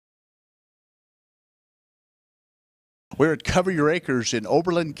We're at Cover Your Acres in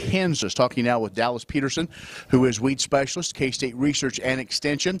Oberlin, Kansas, talking now with Dallas Peterson, who is weed specialist, K-State Research and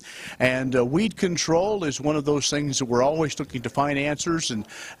Extension. And weed control is one of those things that we're always looking to find answers,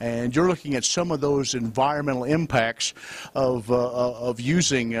 and you're looking at some of those environmental impacts of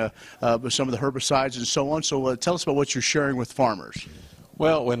using some of the herbicides and so on. So tell us about what you're sharing with farmers.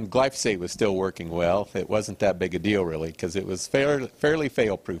 Well, when glyphosate was still working well, it wasn't that big a deal really, because it was fairly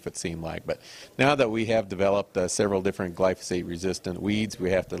fail-proof, it seemed like. But now that we have developed several different glyphosate-resistant weeds, we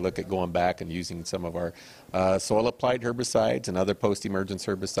have to look at going back and using some of our soil-applied herbicides and other post-emergence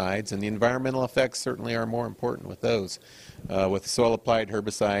herbicides, and the environmental effects certainly are more important with those. With soil-applied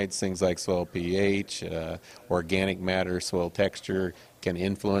herbicides, things like soil pH, organic matter, soil texture can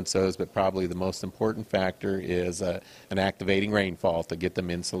influence those, but probably the most important factor is an activating rainfall to get them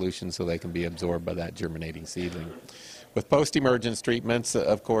in solution so they can be absorbed by that germinating seedling. With post-emergence treatments,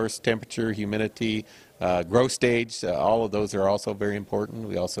 of course, temperature, humidity, growth stage, all of those are also very important.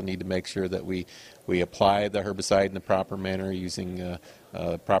 We also need to make sure that we apply the herbicide in the proper manner, using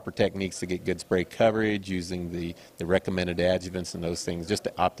proper techniques to get good spray coverage, using the recommended adjuvants and those things, just to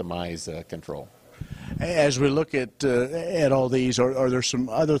optimize control. As we look at all these, are there some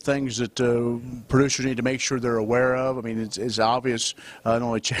other things that producers need to make sure they're aware of? I mean, it's obvious, not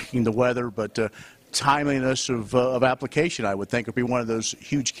only checking the weather, but timeliness of application, I would think, would be one of those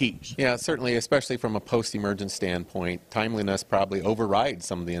huge keys. Yeah, certainly, especially from a post-emergence standpoint, timeliness probably overrides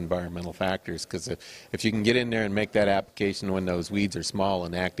some of the environmental factors, because if you can get in there and make that application when those weeds are small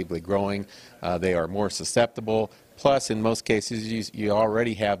and actively growing, they are more susceptible. Plus, in most cases, you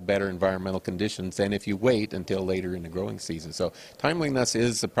already have better environmental conditions than if you wait until later in the growing season. So timeliness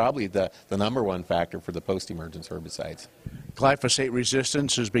is probably the #1 factor for the post-emergence herbicides. Glyphosate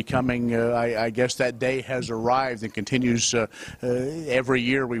resistance is becoming, I guess that day has arrived and continues every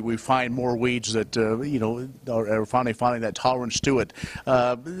year. We find more weeds that, are finally finding that tolerance to it.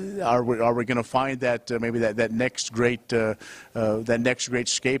 Are we going to find that maybe that next great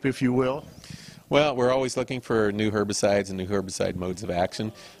escape, if you will? Well, we're always looking for new herbicides and new herbicide modes of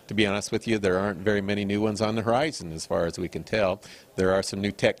action. To be honest with you, there aren't very many new ones on the horizon as far as we can tell. There are some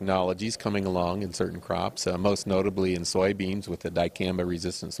new technologies coming along in certain crops, most notably in soybeans with the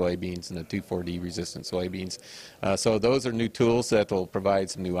dicamba-resistant soybeans and the 2,4-D-resistant soybeans. So those are new tools that will provide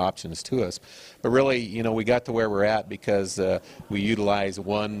some new options to us. But really, we got to where we're at because we utilize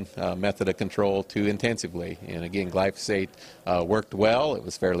one method of control too intensively. And again, glyphosate worked well. It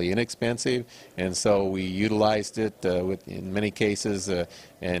was fairly inexpensive, and so we utilized it in many cases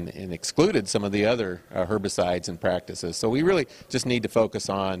and excluded some of the other herbicides and practices. So we really just need to focus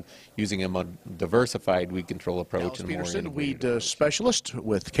on using a more diversified weed control approach. Dallas Peterson, weed specialist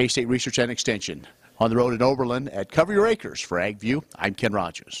with K-State Research and Extension. On the road in Oberlin at Cover Your Acres for AgView, I'm Ken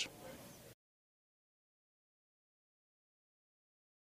Rahjes.